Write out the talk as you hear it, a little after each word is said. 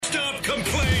Stop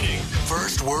complaining.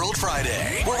 First World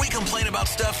Friday, where we complain about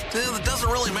stuff that doesn't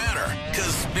really matter.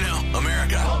 Because,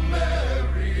 America.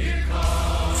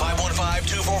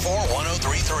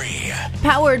 515-244-1033.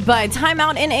 Powered by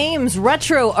Timeout in Ames,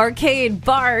 retro arcade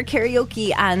bar,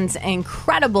 karaoke, and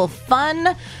incredible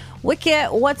fun.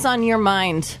 Wicket, what's on your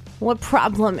mind? What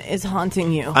problem is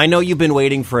haunting you? I know you've been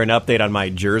waiting for an update on my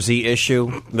jersey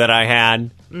issue that I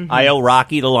had. Mm-hmm. I owe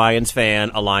Rocky, the Lions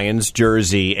fan, a Lions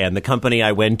jersey, and the company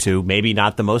I went to, maybe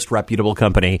not the most reputable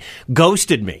company,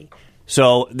 ghosted me.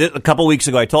 So a couple weeks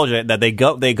ago, I told you that they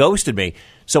ghosted me.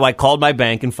 So I called my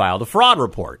bank and filed a fraud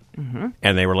report. Mm-hmm.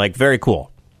 And they were like, very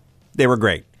cool. They were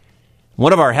great.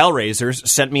 One of our Hellraisers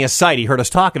sent me a site he heard us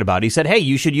talking about. He said, hey,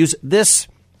 you should use this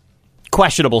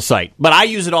questionable site, but I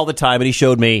use it all the time, and he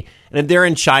showed me, and they're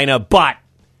in China, but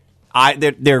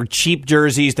they're cheap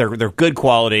jerseys, they're good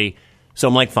quality, so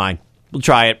I'm like, fine, we'll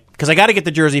try it, because I got to get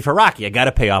the jersey for Rocky, I got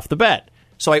to pay off the bet,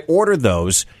 so I ordered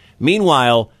those.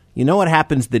 Meanwhile, you know what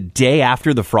happens the day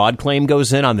after the fraud claim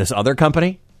goes in on this other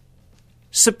company?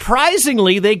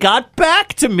 Surprisingly, they got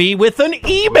back to me with an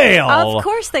email. Of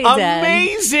course they did.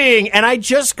 Amazing. And I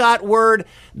just got word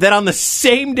that on the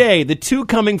same day, the two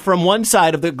coming from one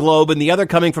side of the globe and the other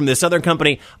coming from this other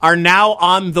company are now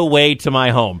on the way to my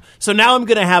home. So now I'm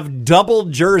going to have double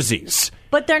jerseys.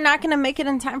 But they're not going to make it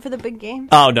in time for the big game?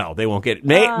 Oh, no, they won't get it.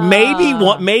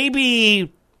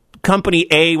 Maybe Company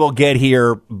A will get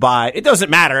here by, it doesn't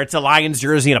matter, it's a Lions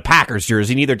jersey and a Packers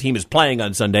jersey. Neither team is playing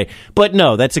on Sunday. But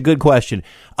no, that's a good question.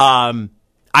 So now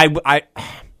I'm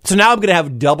going to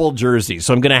have double jerseys.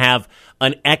 So I'm going to have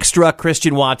an extra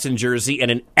Christian Watson jersey and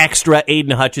an extra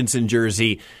Aiden Hutchinson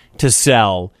jersey to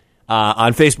sell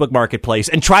on Facebook Marketplace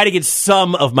and try to get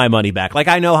some of my money back. Like,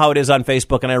 I know how it is on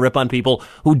Facebook, and I rip on people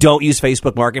who don't use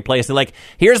Facebook Marketplace. They're like,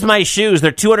 here's my shoes,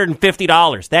 they're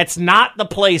 $250. That's not the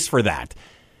place for that.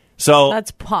 So that's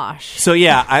posh. So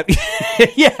yeah,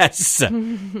 yes.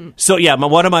 So yeah,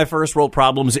 one of my first world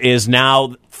problems is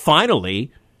now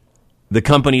finally the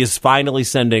company is finally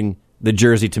sending the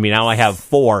jersey to me. Now I have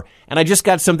 4, and I just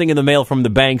got something in the mail from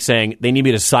the bank saying they need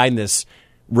me to sign this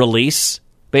release,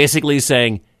 basically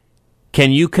saying,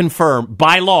 can you confirm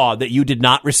by law that you did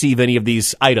not receive any of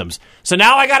these items? So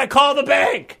now I got to call the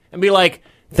bank and be like,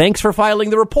 thanks for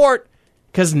filing the report,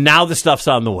 because now the stuff's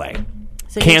on the way.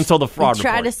 So cancel the fraud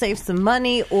report. Try to save some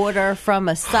money, order from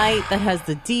a site that has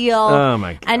the deal. Oh,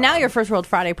 my God. And now your First World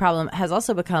Friday problem has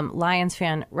also become Lions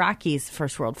fan Rocky's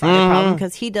First World Friday problem,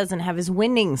 because he doesn't have his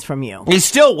winnings from you. He's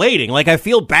still waiting. Like, I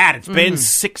feel bad. It's been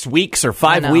 6 weeks or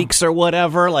 5 weeks or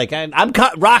whatever. Like, I'm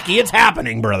Rocky, it's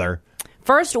happening, brother.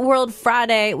 First World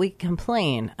Friday, we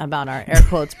complain about our air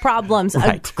quotes problems.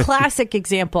 Right. A classic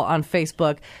example on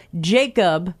Facebook.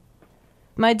 Jacob,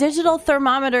 my digital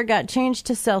thermometer got changed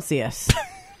to Celsius,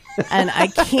 and I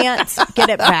can't get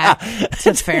it back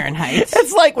to Fahrenheit.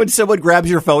 It's like when someone grabs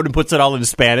your phone and puts it all in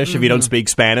Spanish. If you don't speak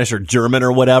Spanish or German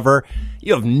or whatever,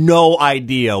 you have no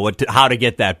idea how to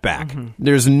get that back.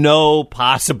 There's no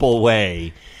possible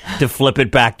way to flip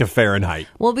it back to Fahrenheit.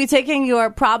 We'll be taking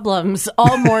your problems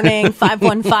all morning,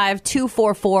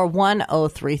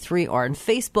 515-244-1033, or on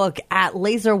Facebook at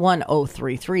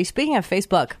Laser1033. Speaking of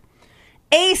Facebook,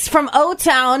 Ace from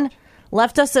O-Town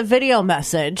left us a video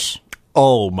message.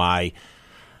 Oh, my.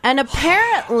 And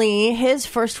apparently his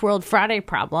First World Friday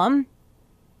problem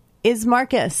is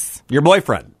Marcus. Your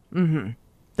boyfriend. Mm-hmm.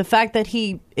 The fact that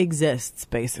he exists,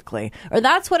 basically. Or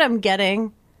that's what I'm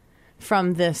getting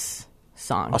from this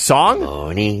song. A song?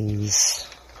 Mornings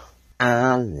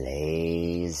on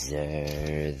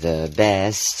Laser, the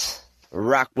best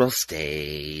Rockwell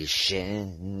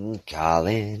station,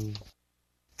 calling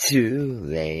to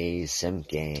lay some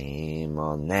game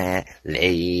on that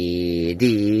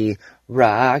Lady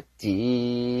Rock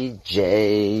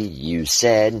DJ. You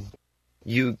said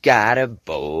you got a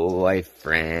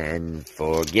boyfriend,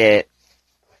 forget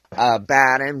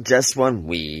about him just one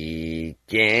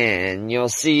weekend. You'll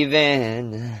see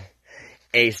then,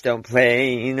 Ace don't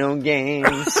play no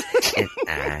games, and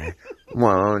I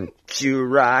want you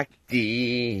rock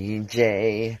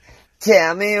DJ.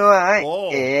 Tell me why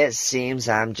it seems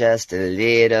I'm just a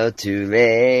little too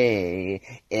late.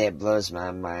 It blows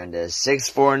my mind, a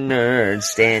 6'4" nerd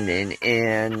standing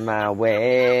in my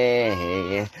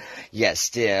way. Yet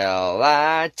still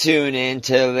I tune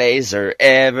into Laser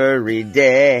every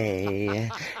day,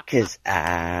 'cause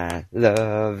I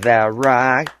love that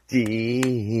rock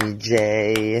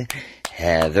DJ.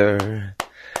 Heather,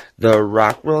 the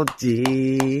Rockwell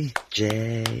DJ.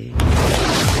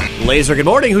 Laser, good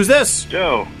morning. Who's this?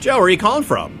 Joe. Joe, where are you calling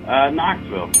from?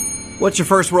 Knoxville. What's your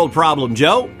first world problem,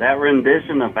 Joe? That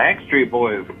rendition of Backstreet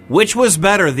Boys. Which was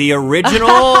better, the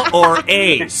original or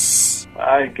Ace?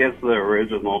 I guess the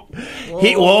original.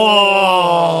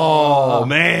 Whoa,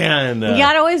 man. You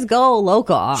gotta always go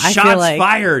local. I Shots feel like.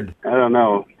 fired. I don't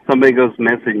know. Somebody goes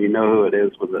missing, you know who it is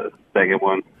with the second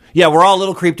one. Yeah, we're all a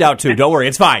little creeped out, too. Don't worry.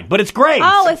 It's fine. But it's great.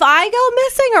 Oh, if I go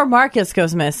missing or Marcus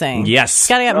goes missing? Yes.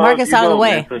 Gotta get Oh, Marcus if you out of the go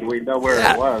way. missing, we know where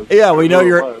it was. Yeah, we know Who it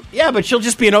you're... was. Yeah, but she'll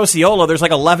just be in Osceola. There's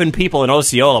like 11 people in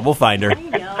Osceola. We'll find her.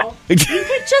 You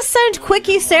could just send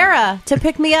Quickie Sarah to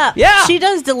pick me up. Yeah. She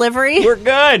does delivery. We're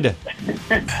good.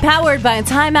 Powered by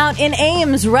Time Out in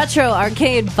Ames, Retro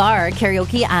Arcade Bar,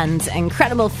 Karaoke, and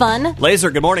incredible fun.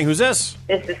 Laser, good morning. Who's this?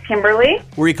 This is Kimberly,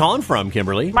 Where are you calling from,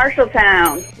 Kimberly?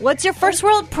 Marshalltown. What's your first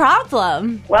world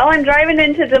problem? Well, I'm driving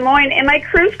into Des Moines, and my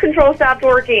cruise control stopped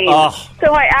working. Oh.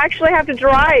 So I actually have to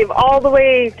drive all the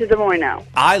way to Des Moines now.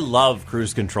 I love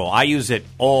cruise control. I use it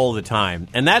all the time.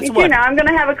 And that's Me too. what... Now I'm going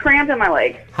to have a cramp in my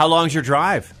leg. How long's your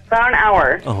drive? About an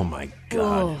hour. Oh, my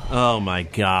God. Oh, my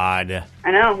God.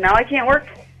 I know. Now I can't work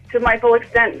to my full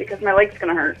extent because my leg's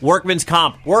going to hurt. Workman's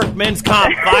comp. Workman's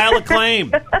comp. File a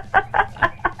claim.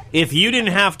 If you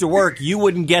didn't have to work, you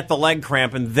wouldn't get the leg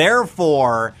cramp, and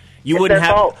therefore you It's wouldn't their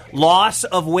have fault. loss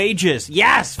of wages.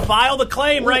 Yes, file the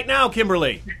claim right now,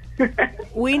 Kimberly.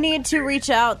 We need to reach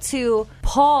out to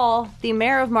Paul, the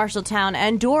mayor of Marshalltown,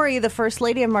 and Dory, the first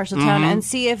lady of Marshalltown, and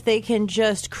see if they can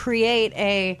just create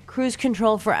a cruise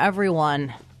control for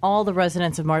everyone, all the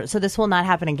residents of Marshall. So this will not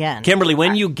happen again. Kimberly,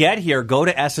 when you get here, go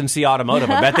to S&C Automotive.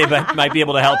 I bet they might be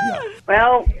able to help you.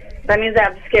 Well, that means I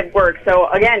have to skip work. So,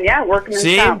 again, yeah, workman's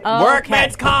See? comp. Oh,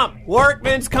 Workman's okay. comp.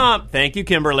 Workman's comp. Thank you,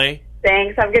 Kimberly.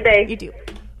 Thanks. Have a good day. You do.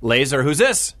 Laser, who's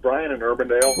this? Brian in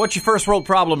Urbandale. What's your first world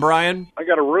problem, Brian? I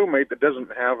got a roommate that doesn't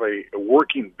have a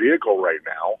working vehicle right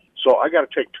now, so I got to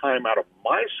take time out of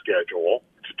my schedule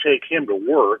to take him to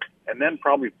work and then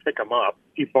probably pick him up.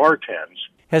 He bartends.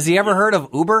 Has he ever heard of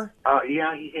Uber?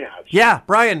 Yeah, he has. Yeah,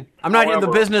 Brian, I'm not in the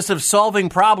However- business of solving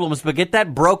problems, but get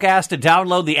that broke ass to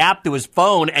download the app to his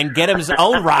phone and get him his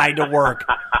own ride to work.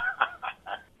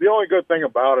 The only good thing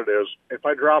about it is if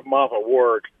I drop him off at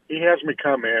work, he has me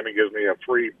come in and gives me a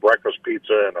free breakfast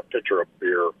pizza and a pitcher of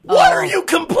beer. What are you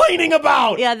complaining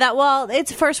about? Yeah, it's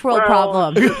a first world Well,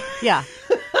 problem. Yeah.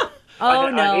 Oh,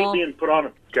 I no. hate being put on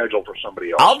a schedule for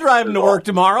somebody else. I'll drive him to work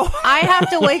tomorrow. I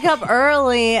have to wake up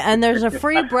early, and there's a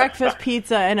free breakfast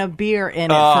pizza and a beer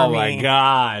in it for Oh, me. my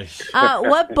gosh.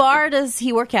 What bar does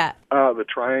he work at? The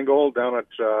Triangle down at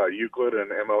Euclid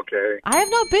and MLK. I have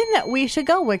not been there. We should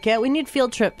go, Wicket. We need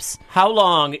field trips. How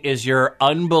long is your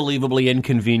unbelievably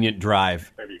inconvenient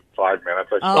drive? Maybe 5 minutes.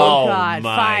 I Oh, suppose. God,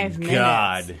 my 5 minutes.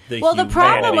 God. Well, the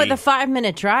problem with humanity. a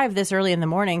 5-minute drive this early in the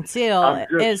morning, too,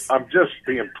 I'm just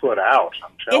being put out.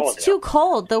 I'm telling you. it's too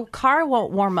cold. The car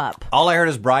won't warm up. All I heard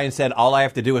is Brian said, all I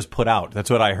have to do is put out. That's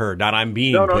what I heard. Not I'm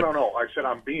being No. put. I said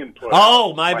I'm being put Oh,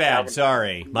 out. my I bad. haven't-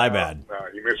 Sorry. My bad. No,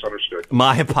 you misunderstood.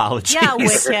 My apologies. Yeah,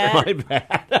 Wicket. My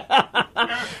bad.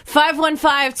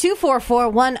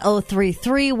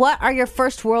 515-244-1033. What are your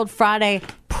first world Friday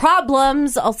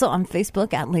problems? Also on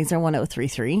Facebook at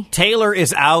Laser1033. Taylor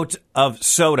is out of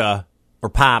soda or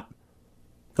pop,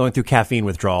 going through caffeine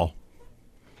withdrawal.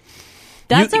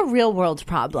 That's a real world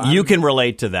problem. You can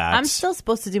relate to that. I'm still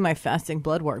supposed to do my fasting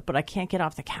blood work, but I can't get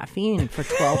off the caffeine for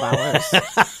 12 hours.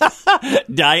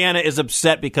 Diana is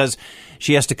upset because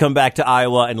she has to come back to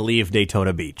Iowa and leave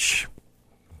Daytona Beach.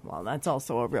 Well, that's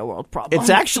also a real world problem. It's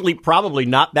actually probably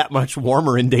not that much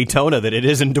warmer in Daytona than it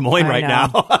is in Des Moines I right know.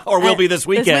 now, or will be this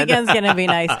weekend. This weekend's going to be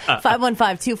nice.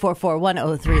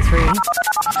 515-244-1033.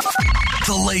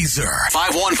 The Laser.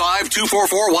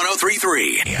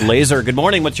 515-244-1033. Laser, good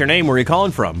morning. What's your name? Where are you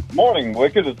calling from? Morning,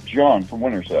 Wicked. It's John from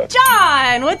Winterset.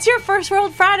 John, what's your first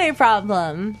world Friday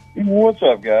problem? What's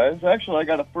up, guys? Actually, I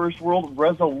got a first world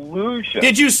resolution.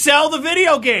 Did you sell the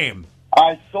video game?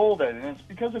 I sold it, and it's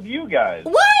because of you guys.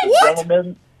 What?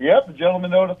 The gentleman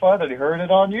notified that he heard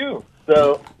it on you.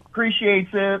 So, appreciates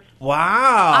it.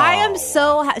 Wow. I am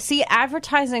so... See,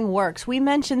 advertising works. We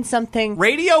mentioned something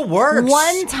Radio works.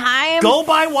 one time Go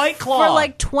buy White Claw. for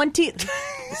like 20...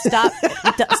 Stop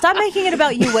making it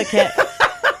about you, Wicket.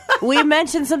 We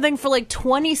mentioned something for like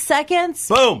 20 seconds.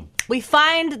 Boom. We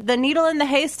find the needle in the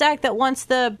haystack that wants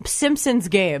the Simpsons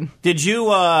game. Did you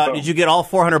get all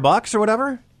 $400 or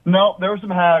whatever? No, there was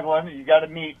some haggling. You got to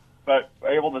meet, but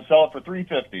able to sell it for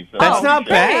 $350. So That's not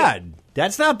great. bad.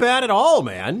 That's not bad at all,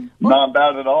 man. Not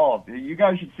bad at all. You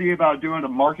guys should see about doing a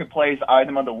marketplace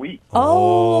item of the week.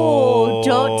 Oh,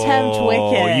 don't tempt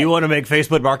Wicket. You want to make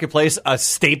Facebook Marketplace a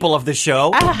staple of the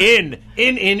show? In.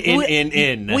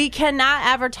 We cannot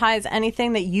advertise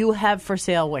anything that you have for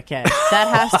sale, Wicket.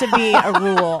 That has to be a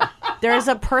rule. There's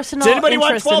a personal Does anybody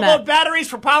want interest in 12-volt that. batteries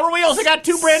for Power Wheels? I got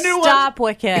 2 brand new ones. Stop,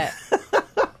 Wicket.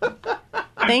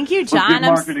 Thank you, John. Good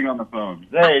marketing on the phone.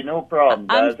 Hey, no problem,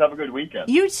 guys. Have a good weekend.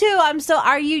 You too.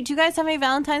 Do you guys have any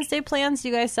Valentine's Day plans? Do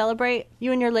you guys celebrate?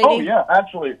 You and your lady? Oh, yeah.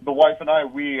 Actually, the wife and I,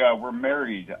 we were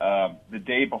married the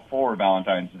day before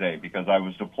Valentine's Day because I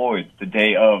was deployed the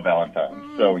day of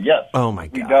Valentine's. So, yes. Oh, my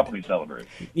we God. definitely celebrate.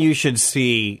 You should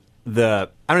see I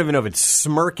don't even know if it's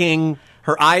smirking.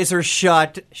 Her eyes are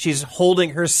shut. She's holding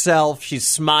herself. She's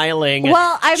smiling.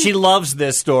 Well, she loves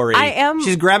this story.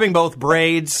 She's grabbing both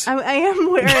braids. I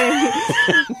am wearing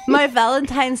my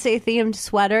Valentine's Day themed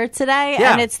sweater today,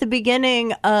 Yeah. and it's the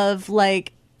beginning of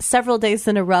like several days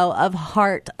in a row of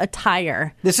heart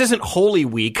attire. This isn't Holy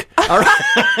Week. All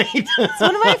right. It's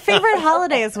one of my favorite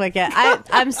holidays, Wicket.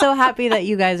 I'm so happy that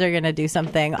you guys are going to do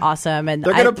something awesome, and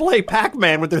They're going to play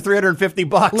Pac-Man with their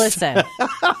 $350. Listen,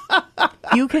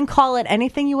 you can call it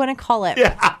anything you want to call it.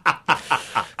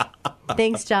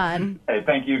 Thanks, John. Hey,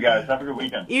 thank you, guys. Have a good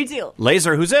weekend. You too.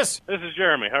 Laser, who's this? This is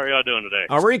Jeremy. How are y'all doing today?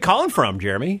 Where are you calling from,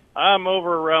 Jeremy? I'm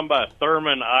over around by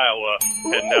Thurman, Iowa,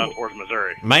 heading down towards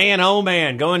Missouri. Man, oh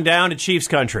man, going down to Chiefs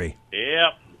country.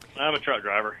 Yep, I'm a truck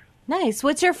driver. Nice.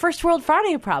 What's your first World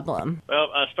Friday problem? Well,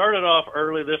 I started off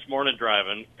early this morning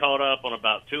driving, caught up on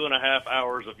about 2.5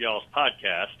 hours of y'all's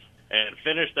podcast, and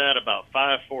finished that about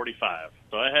 5:45.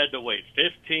 So I had to wait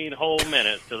 15 whole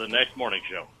minutes to the next morning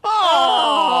show.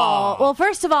 Oh! Well,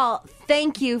 first of all,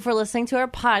 thank you for listening to our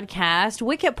podcast.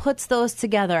 Wicket puts those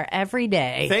together every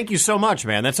day. Thank you so much,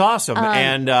 man. That's awesome.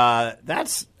 And I'm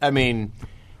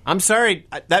sorry.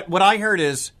 What I heard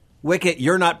is, Wicket,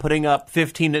 you're not putting up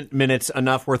 15 minutes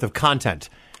enough worth of content.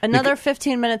 Another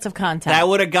 15 minutes of content. That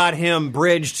would have got him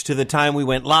bridged to the time we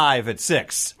went live at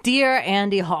 6. Dear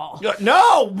Andy Hall.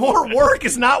 No, more work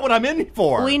is not what I'm in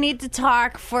for. We need to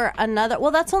talk for another...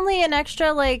 Well, that's only an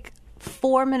extra,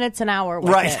 4 minutes an hour.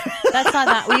 Right. That's not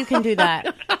that. You can do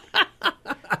that. Yeah,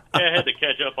 I had to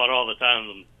catch up on all the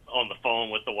time on the phone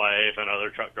with the wife and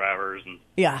other truck drivers. And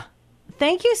Yeah.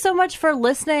 Thank you so much for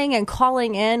listening and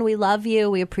calling in. We love you.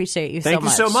 We appreciate you so much.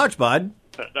 Thank you so much, bud.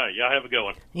 No, y'all have a good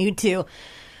one. You too.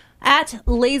 At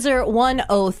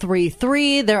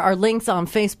Laser1033, there are links on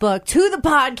Facebook to the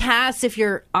podcast. If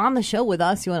you're on the show with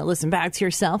us, you want to listen back to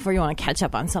yourself, or you want to catch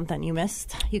up on something you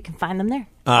missed, you can find them there.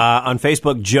 On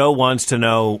Facebook, Joe wants to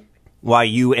know why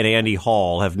you and Andy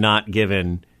Hall have not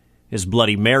given his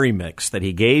Bloody Mary mix that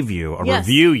he gave you a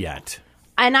review yet.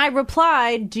 And I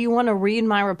replied, do you want to read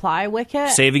my reply, Wicket?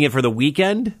 Saving it for the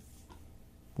weekend?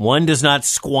 One does not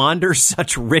squander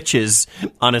such riches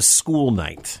on a school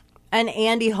night. And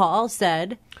Andy Hall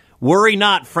said, worry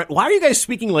not, friend. Why are you guys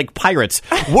speaking like pirates?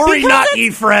 Worry not,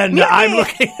 ye friend. Mutiny. I'm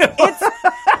looking at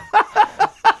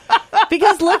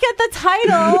because look at the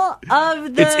title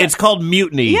of the... It's called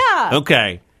Mutiny. Yeah.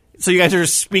 Okay. So you guys are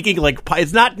speaking like...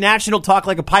 It's not National Talk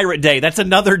Like a Pirate Day. That's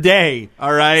another day.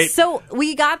 All right? So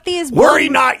we got these... Worry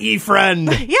not, ye friend.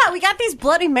 Yeah, we got these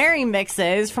Bloody Mary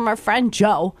mixes from our friend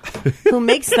Joe, who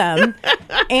makes them.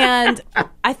 And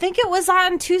I think it was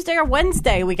on Tuesday or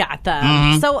Wednesday we got them.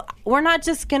 Mm-hmm. So we're not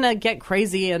just going to get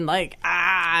crazy and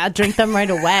drink them right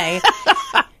away.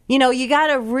 You got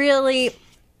to really...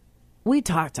 We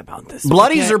talked about this.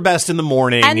 Bloodies are best in the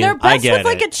morning. And they're best with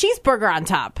a cheeseburger on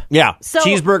top. Yeah. So,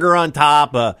 cheeseburger on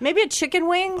top. Maybe a chicken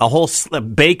wing. A whole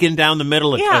bacon down the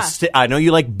middle. Yeah. I know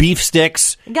you like beef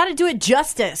sticks. You got to do it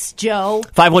justice, Joe.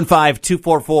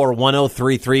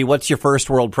 515-244-1033. What's your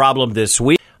first world problem this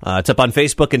week? It's up on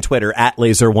Facebook and Twitter at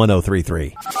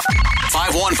Laser1033.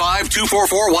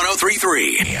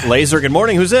 515-244-1033. Laser, good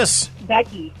morning. Who's this?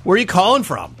 Becky. Where are you calling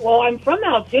from? Well, I'm from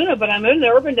Altoona, but I'm in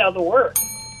Urbandale to work.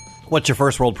 What's your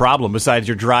first world problem besides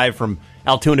your drive from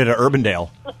Altoona to Urbandale?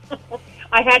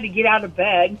 I had to get out of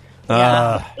bed.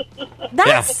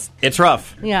 It's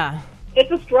rough. Yeah. It's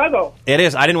a struggle. It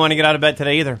is. I didn't want to get out of bed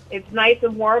today either. It's nice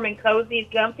and warm and cozy and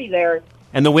comfy there.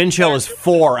 And the wind chill is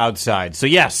 4 outside. So,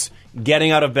 yes,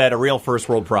 getting out of bed, a real first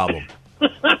world problem.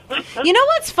 You know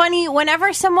what's funny?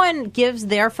 Whenever someone gives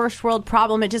their first world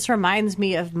problem, it just reminds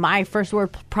me of my first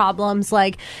world problems.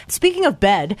 Like, speaking of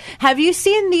bed, have you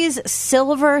seen these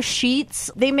silver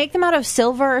sheets? They make them out of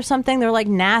silver or something. They're like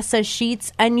NASA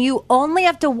sheets, and you only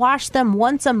have to wash them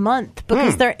once a month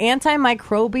because they're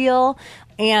antimicrobial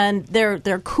and they're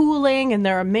cooling and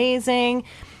they're amazing.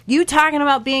 You talking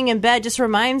about being in bed just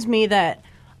reminds me that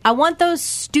I want those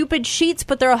stupid sheets,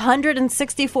 but they're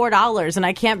 $164, and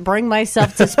I can't bring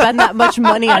myself to spend that much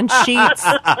money on sheets.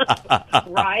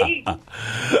 Right?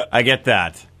 I get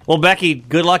that. Well, Becky,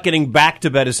 good luck getting back to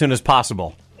bed as soon as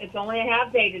possible. It's only a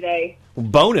half day today.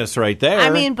 Bonus right there.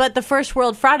 I mean, but the First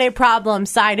World Friday problem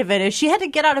side of it is she had to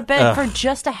get out of bed for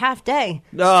just a half day.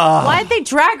 Why'd they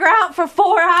drag her out for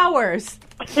 4 hours?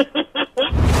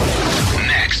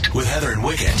 Next, with Heather and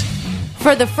Wicket.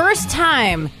 For the first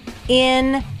time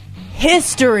in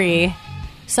history,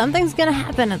 something's going to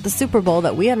happen at the Super Bowl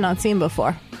that we have not seen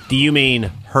before. Do you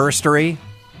mean herstory?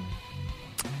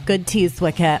 Good tease,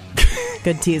 Wicket.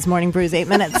 Good tease. Morning Brews, 8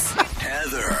 minutes.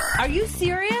 Heather. Are you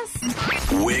serious?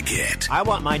 Wicket. I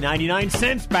want my 99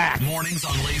 cents back. Mornings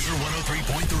on Laser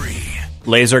 103.3.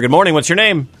 Laser, good morning. What's your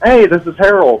name? Hey, this is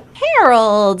Harold.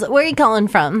 Harold, where are you calling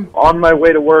from? On my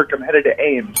way to work, I'm headed to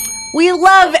Ames. We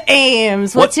love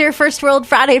Ames. What's your First World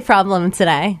Friday problem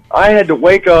today? I had to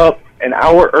wake up an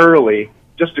hour early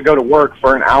just to go to work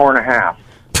for an hour and a half.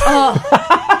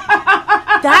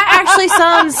 That actually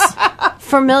sounds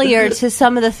familiar to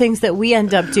some of the things that we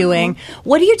end up doing.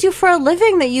 What do you do for a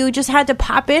living that you just had to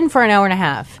pop in for an hour and a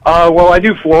half? Well, I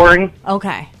do flooring.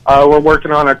 Okay. We're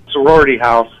working on a sorority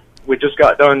house. We just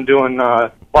got done doing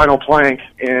vinyl plank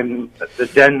in the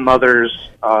Den Mother's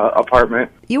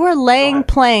apartment. You were laying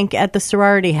plank at the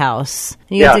sorority house.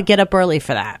 You had to get up early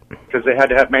for that. Because they had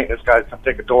to have maintenance guys come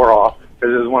take a door off.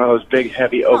 Because it was one of those big,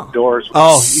 heavy oak doors.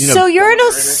 So you're in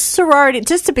a sorority,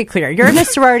 just to be clear, you're in a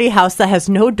sorority house that has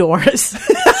no doors.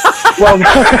 Well,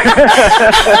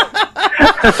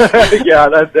 yeah,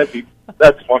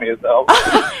 that's funny as hell.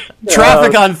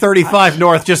 Traffic on 35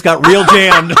 North just got real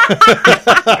jammed.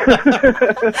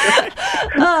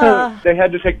 They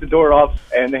had to take the door off,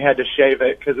 and they had to shave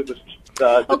it because it was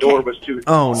the door was too...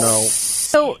 Oh, no.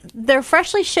 So they're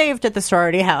freshly shaved at the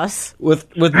sorority house. With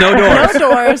no doors. No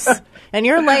doors. And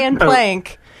you're laying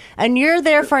plank. And you're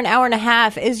there for an hour and a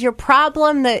half. Is your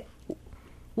problem that...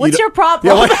 What's your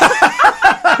problem? So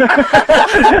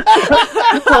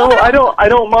I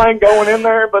don't mind going in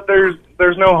there, but there's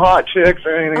no hot chicks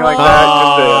or anything like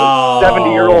that. Just a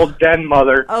 70-year-old den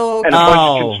mother and a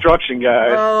bunch of construction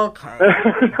guys.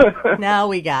 Okay. Now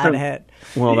we got it.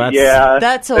 Well,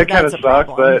 that's it kind of sucks,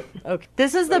 but okay.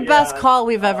 This is the best call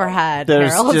we've ever had,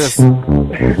 there's Harold. just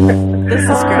This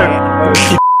is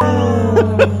great.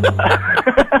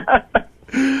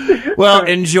 Well,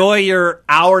 enjoy your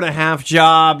hour and a half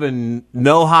job and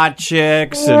no hot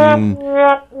chicks and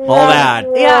all that.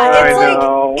 Yeah, it's like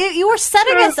you were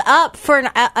setting us up for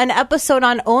an episode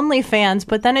on OnlyFans,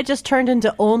 but then it just turned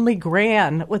into Only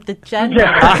Gran with the gender.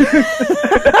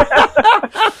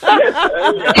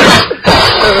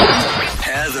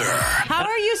 Heather. How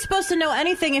are you supposed to know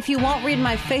anything if you won't read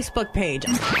my Facebook page?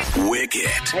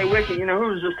 Wicket. Hey, Wicket, you know who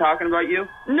was just talking about you?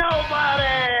 Nobody!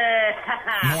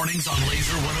 Mornings on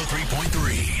Laser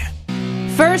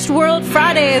 103.3. First World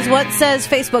Friday is what says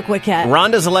Facebook, Wicket.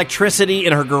 Rhonda's electricity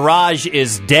in her garage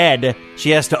is dead. She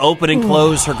has to open and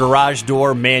close her garage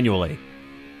door manually.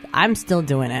 I'm still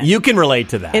doing it. You can relate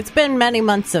to that. It's been many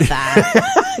months of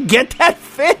that. Get that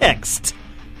fixed.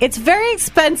 It's very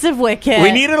expensive, Wicket.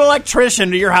 We need an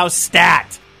electrician to your house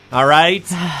stat. All right?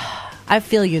 I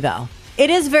feel you, though.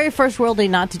 It is very first worldly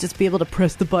not to just be able to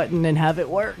press the button and have it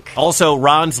work. Also,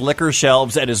 Ron's liquor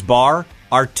shelves at his bar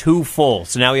are too full,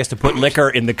 so now he has to put liquor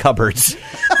in the cupboards.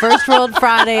 First World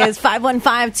Friday is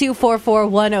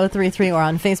 515-244-1033 or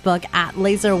on Facebook at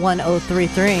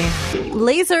Laser1033.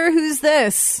 Laser, who's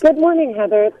this? Good morning,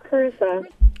 Heather. It's Carissa.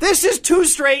 This is 2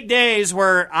 straight days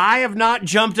where I have not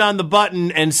jumped on the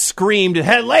button and screamed,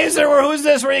 "Hey, Laser, who's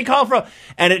this? Where you call from?"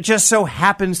 And it just so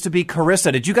happens to be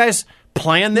Carissa. Did you guys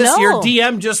plan this? No. Your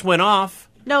DM just went off.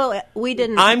 No, we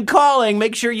didn't. I'm calling.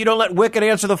 Make sure you don't let Wicket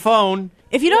answer the phone.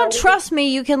 If you don't trust me,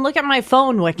 you can look at my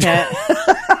phone, Wicket.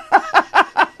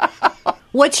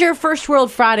 What's your First World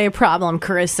Friday problem,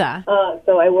 Carissa?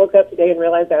 So I woke up today and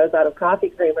realized I was out of coffee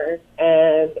creamer,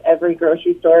 and every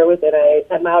grocery store within a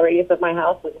 10-mile radius of my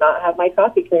house does not have my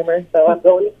coffee creamer, so I'm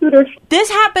going to Scooters. This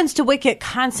happens to Wicket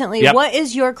constantly. Yep. What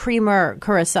is your creamer,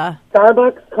 Carissa?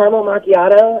 Starbucks caramel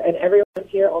macchiato, and everyone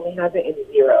here only has it in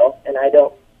zero, and I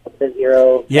don't put the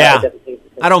zero. Yeah,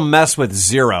 I don't mess with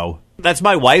zero. That's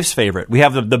my wife's favorite. We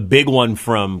have the big one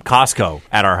from Costco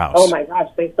at our house. Oh, my gosh.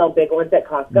 They sell big ones at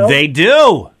Costco? They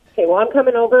do. Okay, well, I'm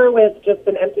coming over with just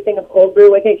an empty thing of cold brew.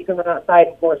 Wicket, you can run outside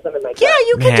and pour some in my cup. Yeah,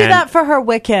 you can do that for her,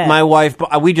 Wicket. My wife,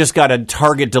 we just got a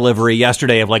Target delivery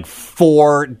yesterday of like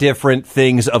 4 different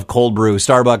things of cold brew.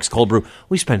 Starbucks cold brew.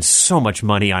 We spend so much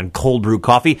money on cold brew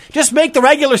coffee. Just make the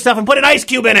regular stuff and put an ice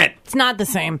cube in it. It's not the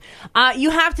same. You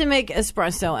have to make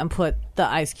espresso and put the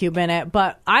ice cube in it,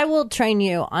 but I will train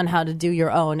you on how to do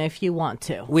your own if you want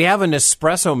to. We have an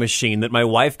espresso machine that my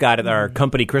wife got at our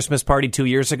company Christmas party 2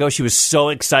 years ago. She was so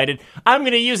excited. I'm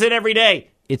going to use it every day.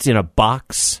 It's in a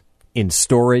box in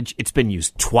storage. It's been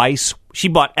used twice. She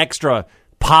bought extra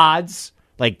pods,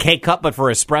 like K-Cup, but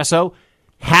for espresso.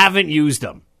 Haven't used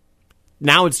them.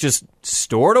 Now it's just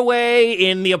stored away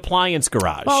in the appliance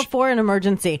garage. Well, for an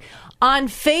emergency. On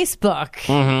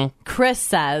Facebook, Chris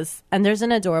says, and there's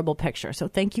an adorable picture, so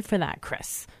thank you for that,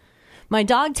 Chris. My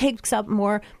dog takes up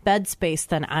more bed space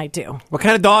than I do. What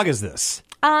kind of dog is this?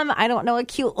 I don't know, a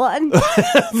cute one.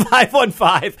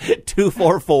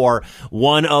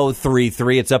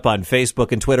 515-244-1033. It's up on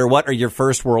Facebook and Twitter. What are your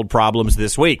first world problems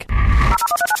this week?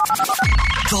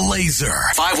 The Laser.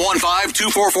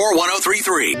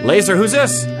 515-244-1033. Laser, who's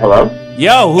this? Hello?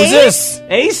 Yo, who's Ace? this?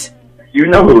 Ace? You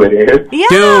know who it is.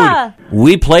 Yeah. Dude,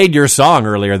 we played your song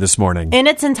earlier this morning. In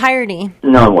its entirety.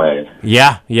 No way.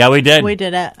 Yeah, we did. We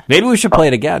did it. Maybe we should play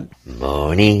it again.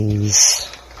 Mornings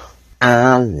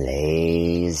on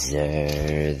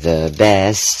Laser, the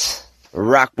best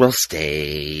Rockwell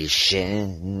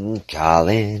station,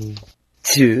 calling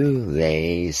to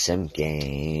lay some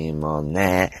game on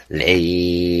that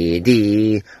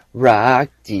Lady Rock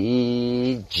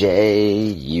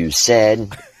DJ. You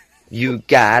said you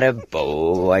got a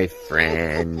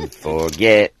boyfriend,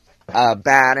 forget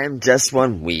about him just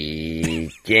one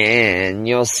weekend.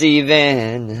 You'll see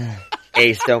then,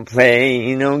 Ace don't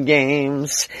play no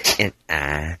games, and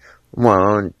I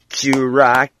want you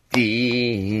rock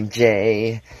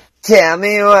DJ. Tell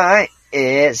me why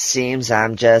it seems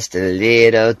I'm just a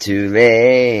little too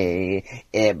late.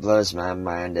 It blows my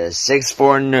mind, a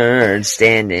 6'4" nerd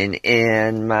standing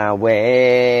in my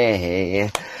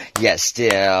way. Yet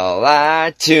still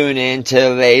I tune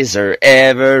into Laser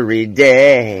every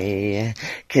day,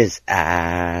 'cause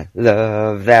I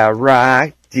love that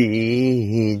rock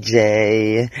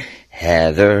DJ.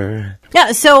 Heather.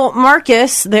 Yeah, so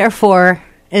Marcus, therefore,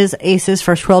 is Ace's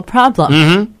first world problem.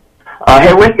 Mm-hmm.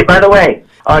 Hey, Whiskey, by the way,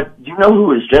 do you know who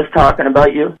was just talking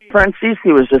about you? Friend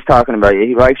Cece was just talking about you.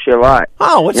 He likes you a lot.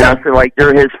 Oh, what's up? up? So, like,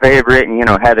 you're his favorite, and,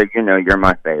 Heather, you're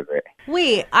my favorite.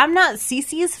 Wait, I'm not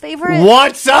Cece's favorite?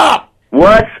 What's up?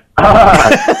 What's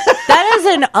up? That is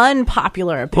an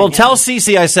unpopular opinion. Well, tell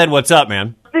Cece I said what's up,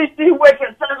 man. Cece Wicked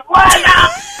says, what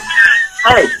up?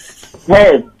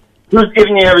 Hey, who's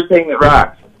giving you everything that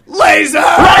rocks? Laser!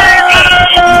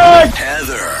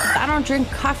 Heather. I don't drink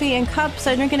coffee in cups.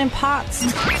 I drink it in pots.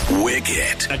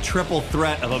 Wicked. A triple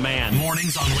threat of a man.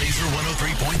 Mornings on Laser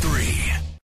 103.3.